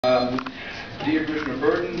Dear Commissioner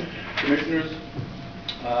Burton, Commissioners,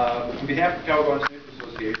 on behalf of Carroll Neighborhood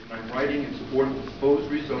Association, I'm writing in support of the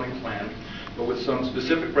proposed rezoning plan, but with some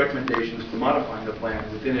specific recommendations for modifying the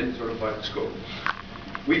plan within its certified scope.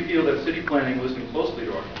 We feel that city planning listened closely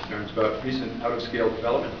to our concerns about recent out-of-scale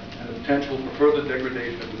development and the potential for further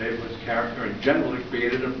degradation of the neighborhood's character and generally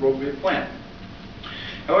created an appropriate plan.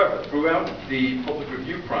 However, throughout the public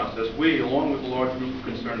review process, we, along with a large group of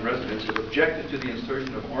concerned residents, have objected to the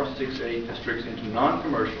insertion of R6A districts into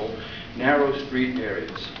non-commercial, narrow street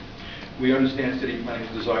areas. We understand city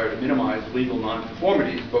planning's desire to minimize legal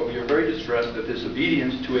nonconformities, but we are very distressed that this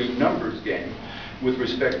obedience to a numbers game with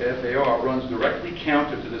respect to FAR runs directly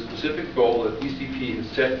counter to the specific goal that DCP has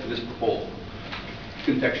set for this proposal,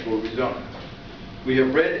 contextual rezoning. We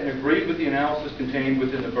have read and agreed with the analysis contained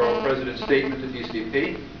within the Borough President's statement to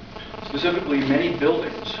DCP. Specifically, many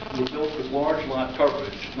buildings were built with large lot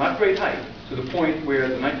coverage, not great height, to the point where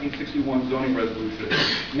the 1961 zoning resolution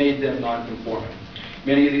made them non-conforming.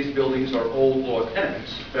 Many of these buildings are old law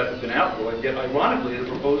tenements that have been outlawed, yet ironically the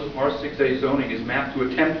proposed R6A zoning is mapped to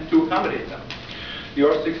attempt to accommodate them. The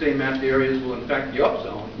R6A mapped areas will in fact be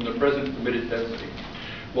upzoned from the present permitted density.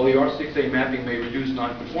 While the R6A mapping may reduce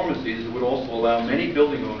nonconformities, it would also allow many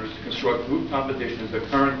building owners to construct rooftop additions that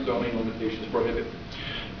current zoning limitations prohibit.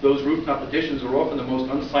 Those rooftop additions are often the most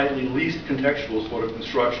unsightly, least contextual sort of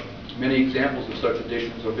construction. Many examples of such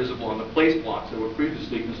additions are visible on the place blocks that were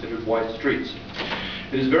previously considered wide streets.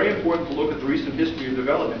 It is very important to look at the recent history of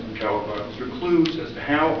development in Carroll Gardens for clues as to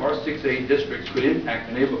how R6A districts could impact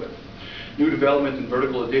the neighborhood. New development and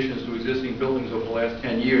vertical additions to existing buildings over the last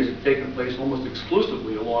 10 years have taken place almost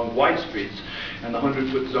exclusively along wide streets and the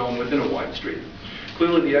 100-foot zone within a wide street.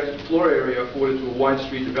 Clearly, the extra floor area afforded to a wide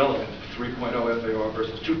street development, 3.0 FAR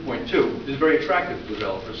versus 2.2, is very attractive to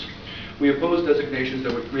developers. We oppose designations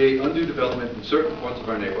that would create undue development in certain parts of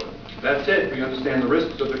our neighborhood. That said, we understand the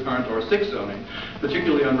risks of the current R6 zoning,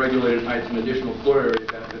 particularly unregulated heights and additional floor area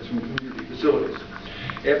benefits from community facilities.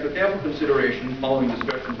 After careful consideration, following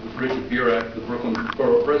discussions with Richard Burak of the Brooklyn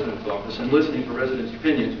Borough President's Office, and listening to residents'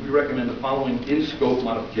 opinions, we recommend the following in-scope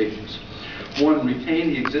modifications. 1,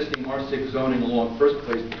 retain the existing R6 zoning along First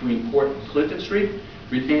Place between Court and Clinton Street.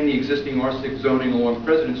 Retain the existing R6 zoning along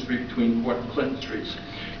President Street between Court and Clinton Streets.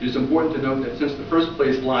 It is important to note that since the First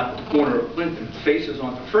Place lot at the corner of Clinton faces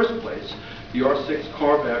onto First Place, the R6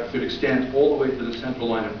 carve-out could extend all the way to the central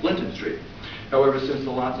line of Clinton Street. However, since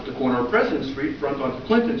the lots at the corner of President Street front onto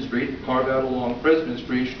Clinton Street, the carve-out along President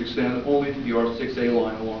Street should extend only to the R6A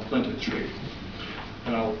line along Clinton Street.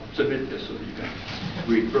 And I'll submit this so that you can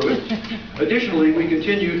read through it. Additionally, we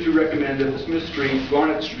continue to recommend that the Smith Street,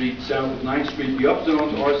 Garnet Street, south of 9th Street be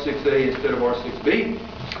upzoned to R6A instead of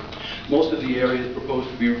R6B. Most of the areas proposed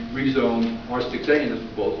to be rezoned R6A in this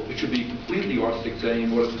proposal. It should be completely R6A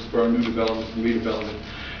in order to spur new development and redevelopment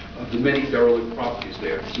of the many derelict properties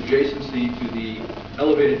there. Its adjacency to the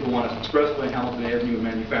elevated Kiwanis Expressway, Hamilton Avenue, and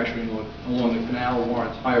manufacturing along the canal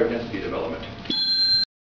warrants higher density development.